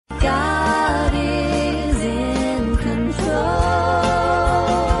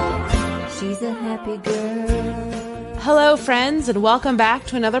happy girl. Hello, friends, and welcome back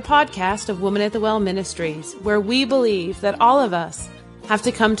to another podcast of Women at the Well Ministries, where we believe that all of us have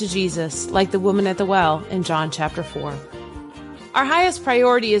to come to Jesus like the woman at the well in John chapter 4. Our highest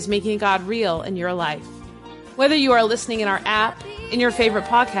priority is making God real in your life. Whether you are listening in our app, in your favorite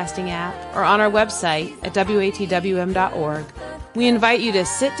podcasting app, or on our website at watwm.org, we invite you to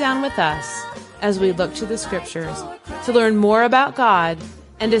sit down with us as we look to the scriptures to learn more about God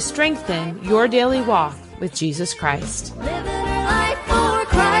and to strengthen your daily walk with Jesus Christ. Living her life for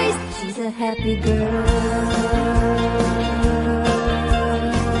Christ. She's a happy girl.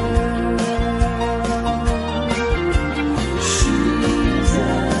 She's a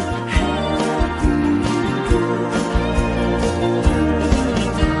happy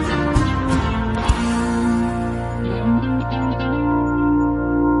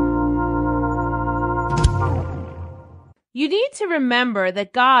You need to remember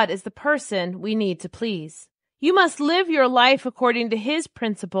that God is the person we need to please. You must live your life according to His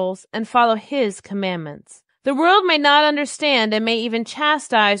principles and follow His commandments. The world may not understand and may even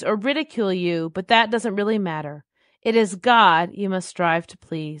chastise or ridicule you, but that doesn't really matter. It is God you must strive to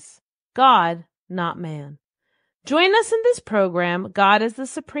please. God, not man. Join us in this program, God is the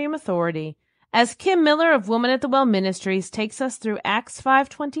Supreme Authority, as Kim Miller of Women at the Well Ministries takes us through Acts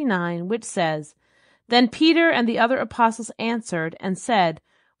 5:29, which says, "Then Peter and the other apostles answered and said,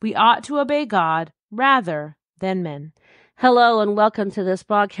 'We ought to obey God rather than men.'" Hello and welcome to this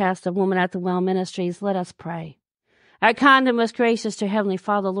broadcast of Women at the Well Ministries. Let us pray. Our kind and most gracious dear Heavenly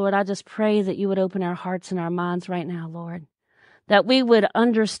Father, Lord, I just pray that you would open our hearts and our minds right now, Lord, that we would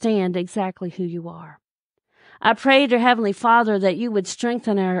understand exactly who you are. I pray, dear Heavenly Father, that you would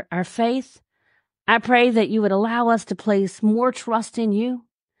strengthen our faith. I pray that you would allow us to place more trust in you,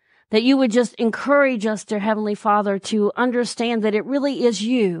 that you would just encourage us, dear Heavenly Father, to understand that it really is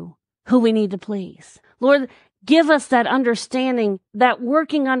you who we need to please. Lord, give us that understanding, that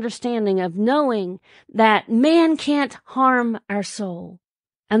working understanding of knowing that man can't harm our soul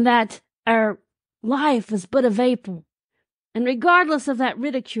and that our life is but a vapor. And regardless of that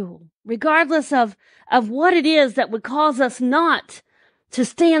ridicule, regardless of what it is that would cause us not to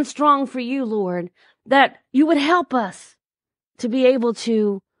stand strong for you, Lord, that you would help us to be able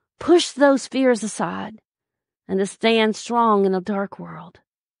to push those fears aside and to stand strong in a dark world,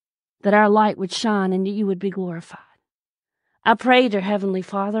 that our light would shine and you would be glorified. I pray, dear Heavenly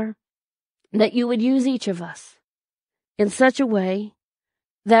Father, that you would use each of us in such a way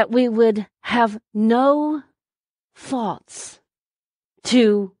that we would have no thoughts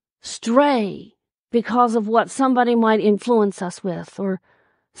to stray because of what somebody might influence us with or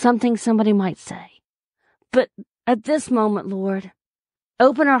something somebody might say. But at this moment, Lord,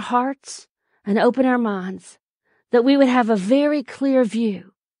 open our hearts and open our minds that we would have a very clear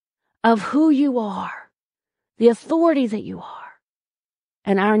view of who you are, the authority that you are,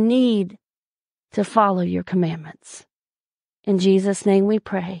 and our need to follow your commandments. In Jesus' name we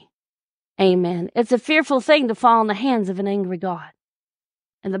pray. Amen. It's a fearful thing to fall in the hands of an angry God.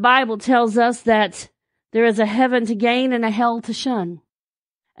 And the Bible tells us that there is a heaven to gain and a hell to shun,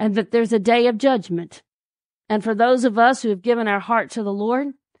 and that there's a day of judgment. And for those of us who have given our heart to the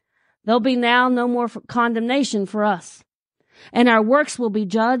Lord, there'll be now no more condemnation for us. And our works will be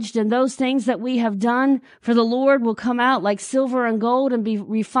judged, and those things that we have done for the Lord will come out like silver and gold and be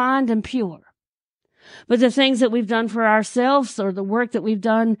refined and pure. But the things that we've done for ourselves or the work that we've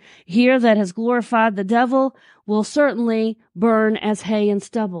done here that has glorified the devil will certainly burn as hay and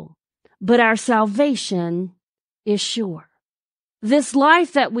stubble. But our salvation is sure. This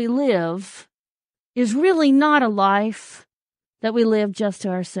life that we live is really not a life that we live just to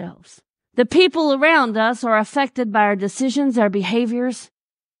ourselves. The people around us are affected by our decisions, our behaviors,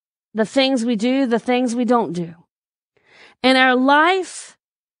 the things we do, the things we don't do. And our life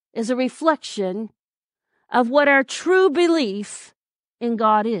is a reflection of what our true belief in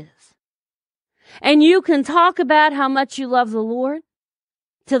God is. And you can talk about how much you love the Lord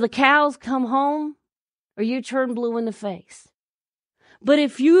till the cows come home or you turn blue in the face. But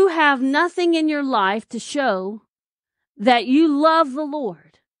if you have nothing in your life to show that you love the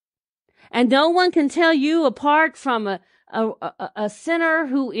Lord, and no one can tell you apart from a sinner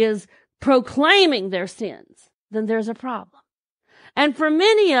who is proclaiming their sins, then there's a problem. And for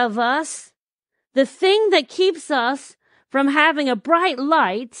many of us, the thing that keeps us from having a bright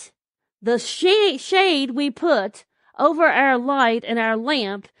light, the shade we put over our light and our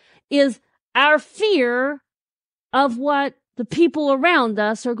lamp, is our fear of what the people around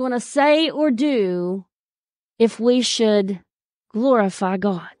us are going to say or do if we should glorify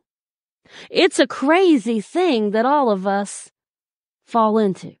God. It's a crazy thing that all of us fall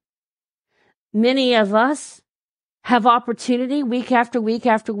into. Many of us have opportunity week after week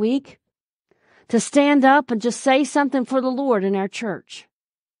after week to stand up and just say something for the Lord in our church.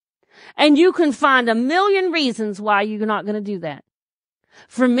 And you can find a million reasons why you're not going to do that.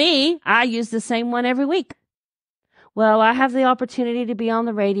 For me, I use the same one every week. Well, I have the opportunity to be on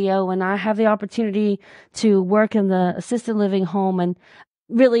the radio, and I have the opportunity to work in the assisted living home, and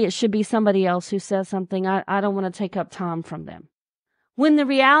really it should be somebody else who says something. I don't want to take up time from them. When the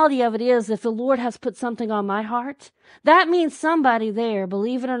reality of it is, if the Lord has put something on my heart, that means somebody there,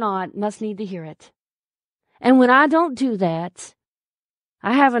 believe it or not, must need to hear it. And when I don't do that,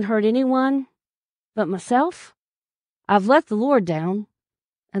 I haven't hurt anyone but myself. I've let the Lord down,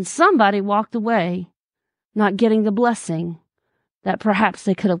 and somebody walked away not getting the blessing that perhaps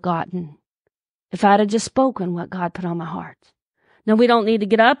they could have gotten if I'd have just spoken what God put on my heart. Now, we don't need to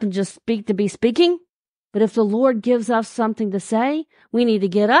get up and just speak to be speaking, but if the Lord gives us something to say, we need to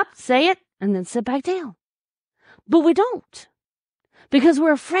get up, say it, and then sit back down. But we don't, because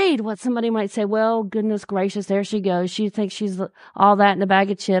we're afraid what somebody might say. Well, goodness gracious, there she goes. She thinks she's all that in a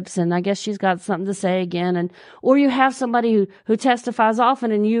bag of chips, and I guess she's got something to say again. Or you have somebody who testifies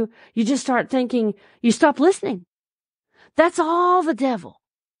often, and you just start thinking, you stop listening. That's all the devil.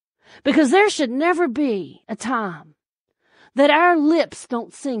 Because there should never be a time that our lips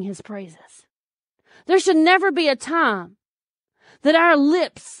don't sing his praises. There should never be a time that our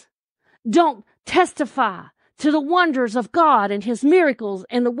lips don't testify to the wonders of God and his miracles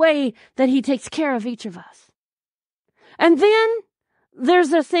and the way that he takes care of each of us. And then there's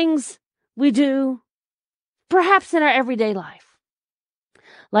the things we do perhaps in our everyday life.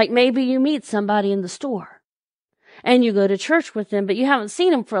 Like maybe you meet somebody in the store and you go to church with them, but you haven't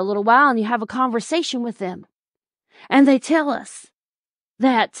seen them for a little while, and you have a conversation with them. And they tell us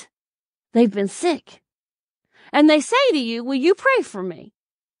that they've been sick. And they say to you, will you pray for me?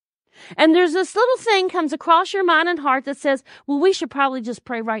 And there's this little thing comes across your mind and heart that says, well, we should probably just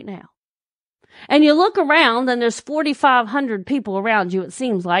pray right now. And you look around and there's 4,500 people around you, it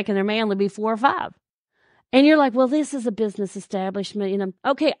seems like, and there may only be 4 or 5. And you're like, well, this is a business establishment.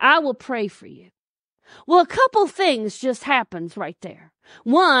 Okay, I will pray for you. Well, a couple things just happens right there.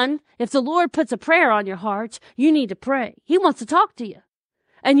 One, if the Lord puts a prayer on your heart, you need to pray. He wants to talk to you,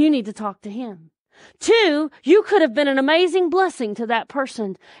 and you need to talk to him. 2, you could have been an amazing blessing to that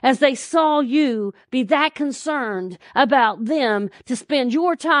person as they saw you be that concerned about them to spend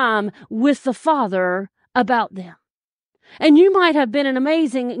your time with the Father about them. And you might have been an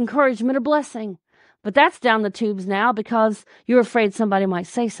amazing encouragement or blessing, but that's down the tubes now because you're afraid somebody might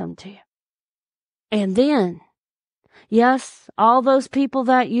say something to you. And then, yes, all those people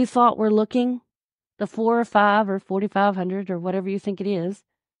that you thought were looking, the 4 or 5 or 4,500 or whatever you think it is,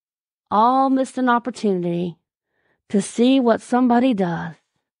 all missed an opportunity to see what somebody does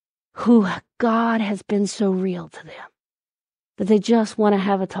who God has been so real to them that they just want to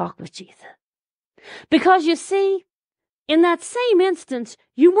have a talk with Jesus. Because you see, in that same instance,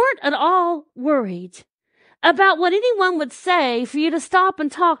 you weren't at all worried about what anyone would say for you to stop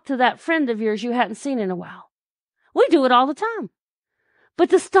and talk to that friend of yours you hadn't seen in a while. We do it all the time. But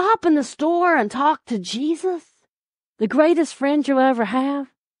to stop in the store and talk to Jesus, the greatest friend you'll ever have,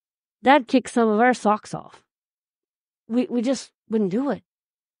 that'd kick some of our socks off. We just wouldn't do it.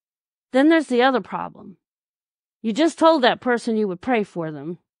 Then there's the other problem. You just told that person you would pray for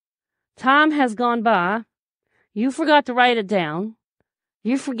them. Time has gone by. You forgot to write it down.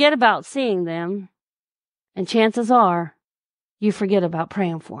 You forget about seeing them. And chances are, you forget about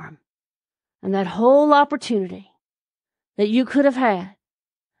praying for them. And that whole opportunity that you could have had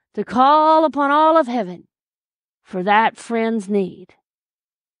to call upon all of heaven for that friend's need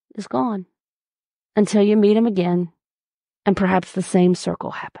is gone until you meet him again and perhaps the same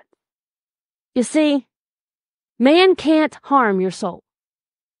circle happens. You see, man can't harm your soul.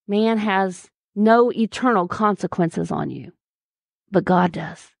 Man has no eternal consequences on you, but God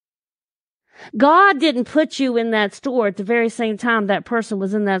does. God didn't put you in that store at the very same time that person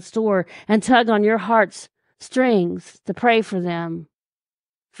was in that store and tug on your heart's strings to pray for them,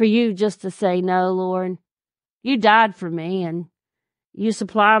 for you just to say, no, Lord, you died for me and you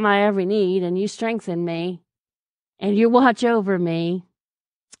supply my every need and you strengthen me and you watch over me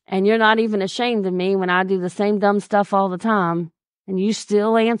and you're not even ashamed of me when I do the same dumb stuff all the time and you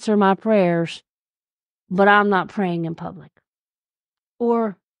still answer my prayers, but I'm not praying in public.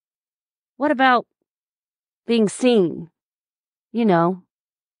 Or what about being seen,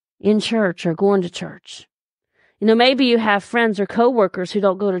 in church or going to church? Maybe you have friends or coworkers who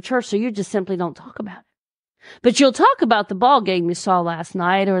don't go to church, so you just simply don't talk about it. But you'll talk about the ball game you saw last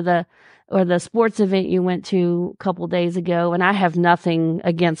night or the sports event you went to a couple days ago. And I have nothing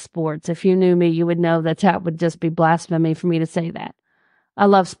against sports. If you knew me, you would know that would just be blasphemy for me to say that. I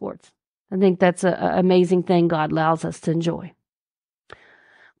love sports. I think that's an amazing thing God allows us to enjoy.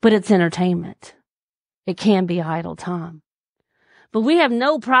 But it's entertainment. It can be idle time. But we have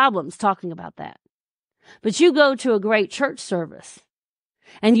no problems talking about that. But you go to a great church service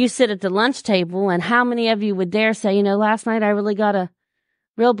and you sit at the lunch table, and how many of you would dare say, last night I really got a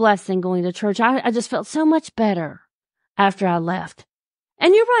real blessing going to church. I just felt so much better after I left.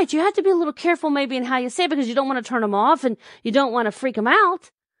 And you're right. You have to be a little careful maybe in how you say it, because you don't want to turn them off and you don't want to freak them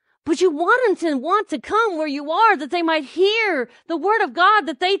out. But you want them to want to come where you are, that they might hear the word of God,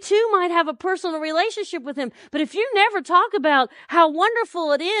 that they too might have a personal relationship with him. But if you never talk about how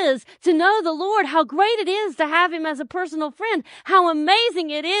wonderful it is to know the Lord, how great it is to have him as a personal friend, how amazing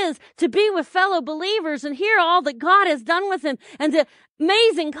it is to be with fellow believers and hear all that God has done with him, and the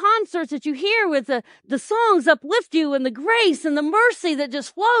amazing concerts that you hear with the songs uplift you, and the grace and the mercy that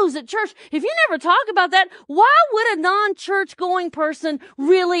just flows at church. If you never talk about that, why would a non-church going person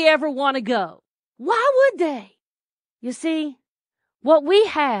really ever want to go? Why would they? You see, what we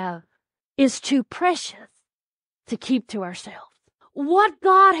have is too precious to keep to ourselves. What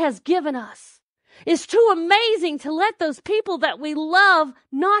God has given us is too amazing to let those people that we love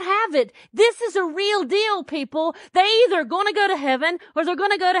not have it. This is a real deal, people. They either going to go to heaven or they're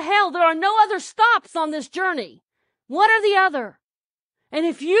going to go to hell. There are no other stops on this journey. One or the other. And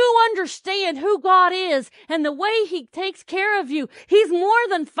if you understand who God is and the way he takes care of you, he's more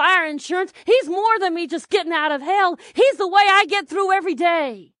than fire insurance. He's more than me just getting out of hell. He's the way I get through every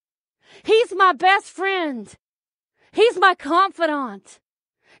day. He's my best friend. He's my confidant.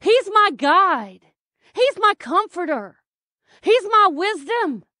 He's my guide. He's my comforter. He's my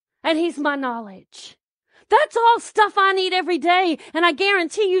wisdom. And he's my knowledge. That's all stuff I need every day. And I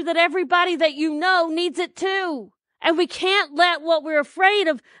guarantee you that everybody that you know needs it too. And we can't let what we're afraid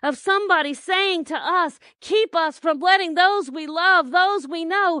of somebody saying to us keep us from letting those we love, those we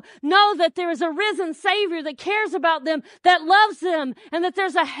know that there is a risen Savior that cares about them, that loves them, and that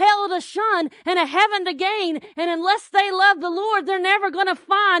there's a hell to shun and a heaven to gain. And unless they love the Lord, they're never going to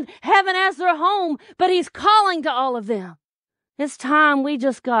find heaven as their home. But he's calling to all of them. It's time we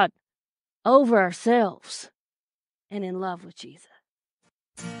just got over ourselves and in love with Jesus.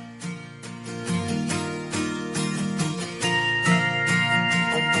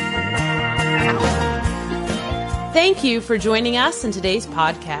 Thank you for joining us in today's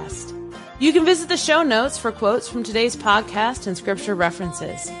podcast. You can visit the show notes for quotes from today's podcast and scripture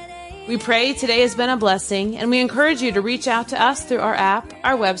references. We pray today has been a blessing, and we encourage you to reach out to us through our app,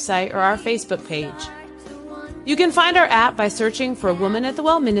 our website, or our Facebook page. You can find our app by searching for Woman at the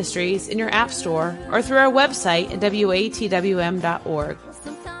Well Ministries in your app store or through our website at watwm.org.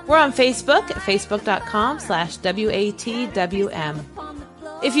 We're on Facebook at facebook.com/WATWM.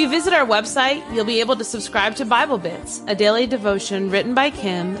 If you visit our website, you'll be able to subscribe to Bible Bits, a daily devotion written by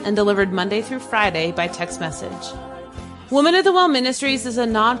Kim and delivered Monday through Friday by text message. Woman at the Well Ministries is a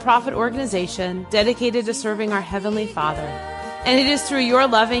nonprofit organization dedicated to serving our Heavenly Father, and it is through your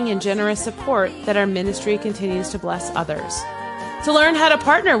loving and generous support that our ministry continues to bless others. To learn how to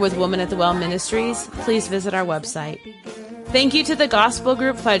partner with Woman at the Well Ministries, please visit our website. Thank you to the gospel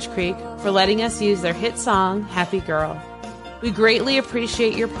group Fudge Creek for letting us use their hit song, Happy Girl. We greatly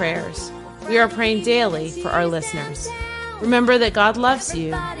appreciate your prayers. We are praying daily for our listeners. Remember that God loves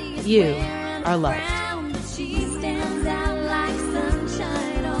you. You are loved. She stands out like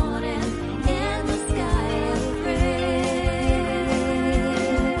sunshine on an endless sky of gray.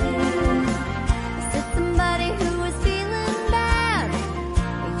 Said somebody who was feeling bad,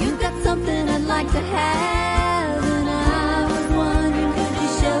 you got something I'd like to have, and I was wondering, could you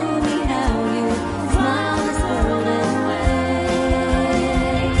show me how you smile this world away?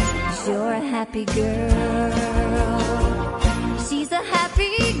 You're a happy girl. She's a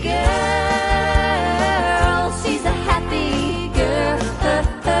happy girl. She's a happy girl.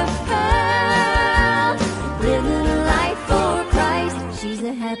 Living a life for Christ. She's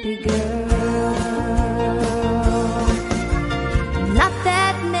a happy girl. Not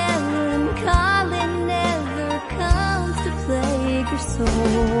that melancholy never comes to plague her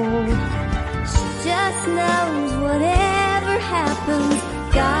soul. She just knows whatever happens,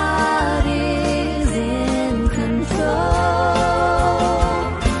 God is in control.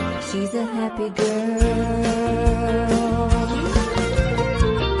 She's a happy girl.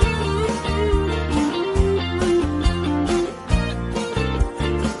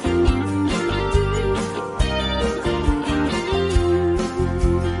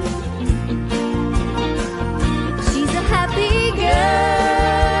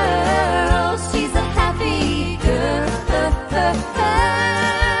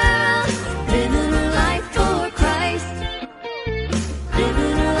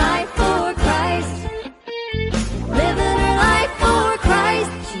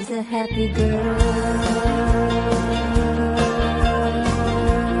 pretty girl.